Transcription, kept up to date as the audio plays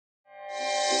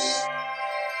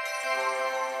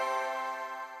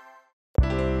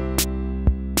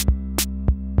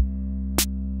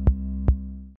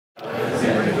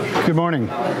Good morning.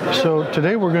 So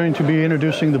today we're going to be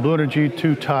introducing the BlueNRG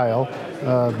 2 tile.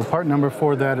 The part number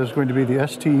for that is going to be the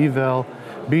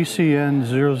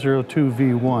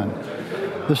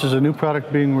STEVAL-BCN002V1. This is a new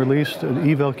product being released,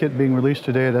 an eval kit being released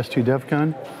today at ST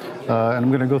DevCon. And I'm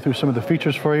going to go through some of the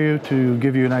features for you to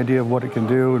give you an idea of what it can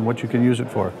do and what you can use it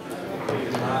for.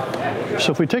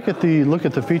 So if we take a look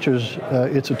at the features,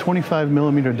 it's a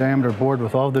 25mm diameter board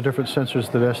with all the different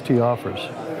sensors that ST offers.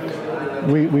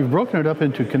 We've broken it up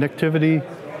into connectivity,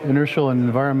 inertial and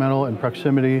environmental, and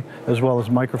proximity, as well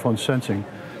as microphone sensing.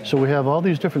 So we have all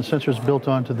these different sensors built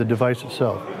onto the device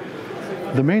itself.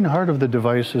 The main heart of the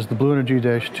device is the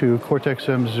BlueNRG-2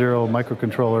 Cortex-M0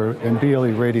 microcontroller and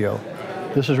BLE radio.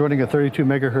 This is running at 32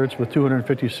 megahertz with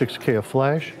 256K of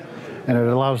flash, and it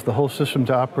allows the whole system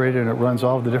to operate, and it runs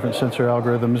all of the different sensor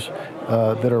algorithms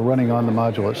that are running on the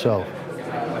module itself.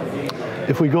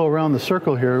 If we go around the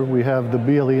circle here, we have the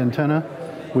BLE antenna,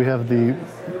 we have the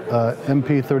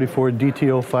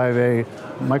MP34DTO5A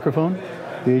microphone,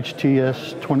 the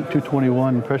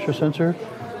HTS221 pressure sensor,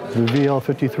 the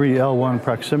VL53L1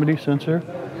 proximity sensor,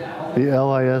 the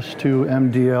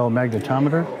LIS2MDL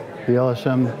magnetometer, the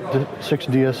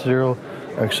LSM6DS0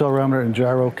 accelerometer and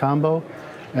gyro combo,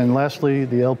 and lastly,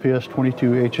 the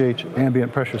LPS22HH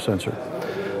ambient pressure sensor.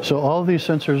 So all of these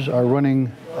sensors are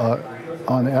running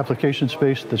on the application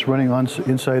space that's running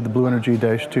inside the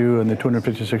BlueNRG-2 and the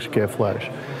 256K of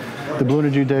flash. The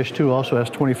BlueNRG-2 also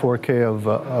has 24K of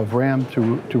RAM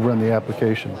to run the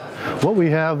application. What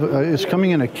we have is coming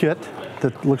in a kit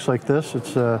that looks like this.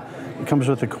 It comes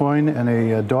with a coin and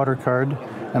a daughter card,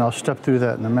 and I'll step through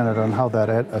that in a minute on how that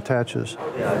attaches.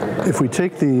 If we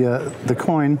take the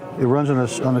coin, it runs on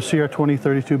a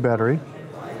CR2032 battery.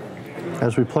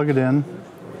 As we plug it in,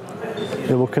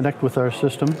 it will connect with our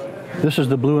system. This is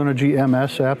the BlueNRG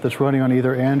app that's running on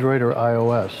either Android or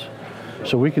iOS.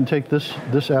 So we can take this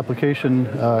application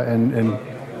and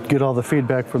get all the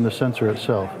feedback from the sensor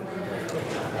itself.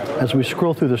 As we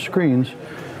scroll through the screens,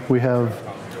 we have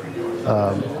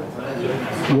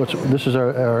this is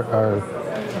our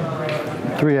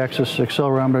 3-axis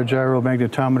accelerometer, gyro,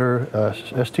 magnetometer,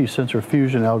 ST sensor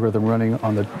fusion algorithm running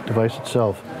on the device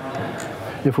itself.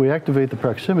 If we activate the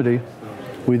proximity,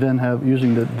 we then have,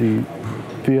 using the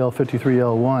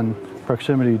VL53L1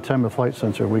 proximity time of flight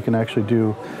sensor, we can actually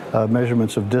do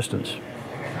measurements of distance.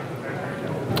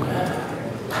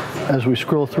 As we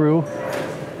scroll through,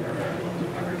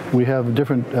 we have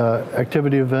different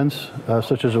activity events,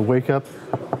 such as a wake up.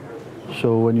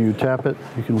 So when you tap it,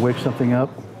 you can wake something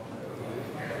up.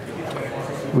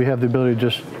 We have the ability to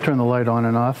just turn the light on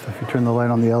and off. If you turn the light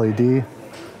on the LED,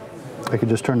 I can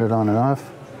just turn it on and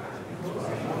off.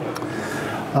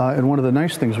 And one of the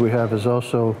nice things we have is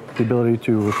also the ability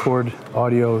to record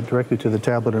audio directly to the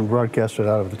tablet and broadcast it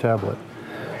out of the tablet.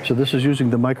 So this is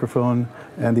using the microphone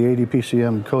and the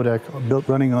 80PCM codec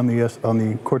running on the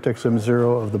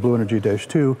Cortex-M0 of the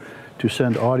BlueNRG-2 to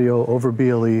send audio over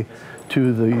BLE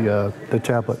to the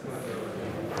tablet.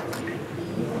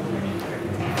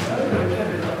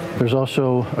 There's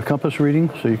also a compass reading,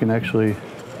 so you can actually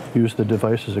use the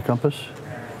device as a compass.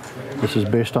 This is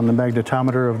based on the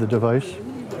magnetometer of the device.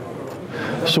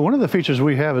 So one of the features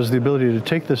we have is the ability to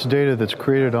take this data that's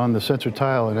created on the sensor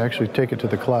tile and actually take it to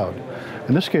the cloud.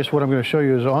 In this case, what I'm going to show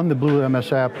you is on the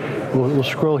BlueMS app, we'll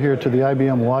scroll here to the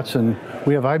IBM Watson.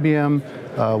 We have IBM,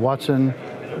 Watson,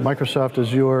 Microsoft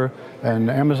Azure, and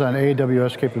Amazon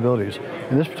AWS capabilities.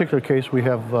 In this particular case, we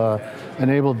have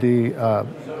enabled the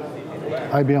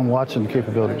IBM Watson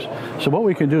capabilities. So what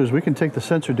we can do is we can take the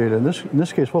sensor data. In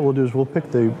this case, what we'll do is we'll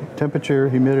pick the temperature,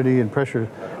 humidity, and pressure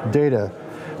data,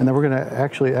 and then we're going to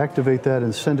actually activate that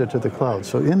and send it to the cloud.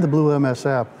 So in the BlueMS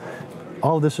app,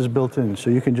 all of this is built in, so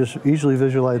you can just easily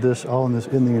visualize this all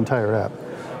in the entire app.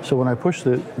 So when I push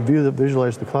the view that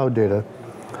visualize the cloud data,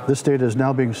 this data is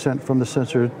now being sent from the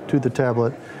sensor to the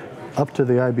tablet up to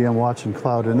the IBM Watson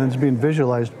cloud, and then it's being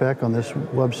visualized back on this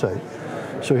website.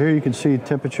 So here you can see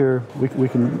temperature. We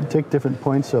can take different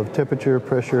points of temperature,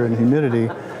 pressure, and humidity,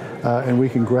 and we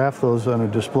can graph those on a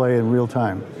display in real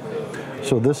time.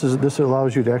 So this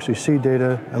allows you to actually see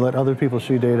data and let other people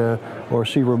see data or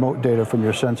see remote data from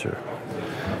your sensor.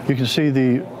 You can see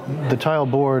the tile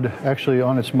board actually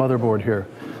on its motherboard here.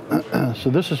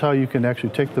 So this is how you can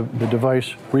actually take the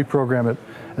device, reprogram it.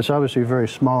 It's obviously very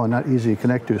small and not easy to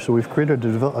connect to. So we've created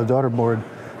a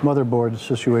motherboard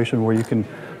situation where you can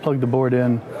plug the board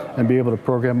in and be able to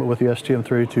program it with the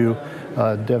STM32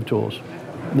 dev tools.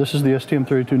 This is the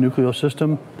STM32 Nucleo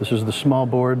system. This is the small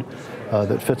board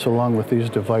that fits along with these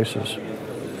devices.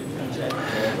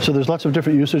 So there's lots of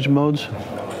different usage modes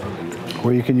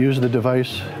where you can use the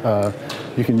device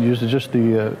You can use just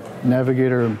the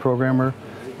navigator and programmer.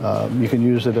 You can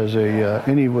use it as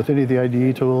with any of the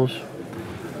IDE tools.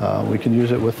 We can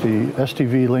use it with the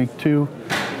STV-Link 2,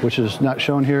 which is not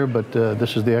shown here, but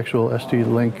this is the actual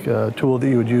ST-Link tool that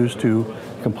you would use to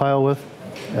compile with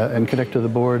and connect to the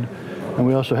board. And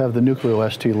we also have the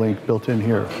Nucleo ST-Link built in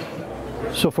here.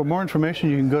 So for more information,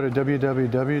 you can go to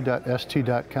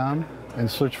www.st.com and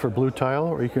search for Blue Tile,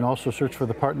 or you can also search for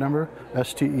the part number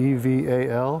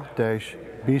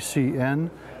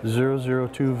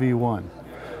STEVAL-BCN002V1.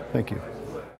 Thank you.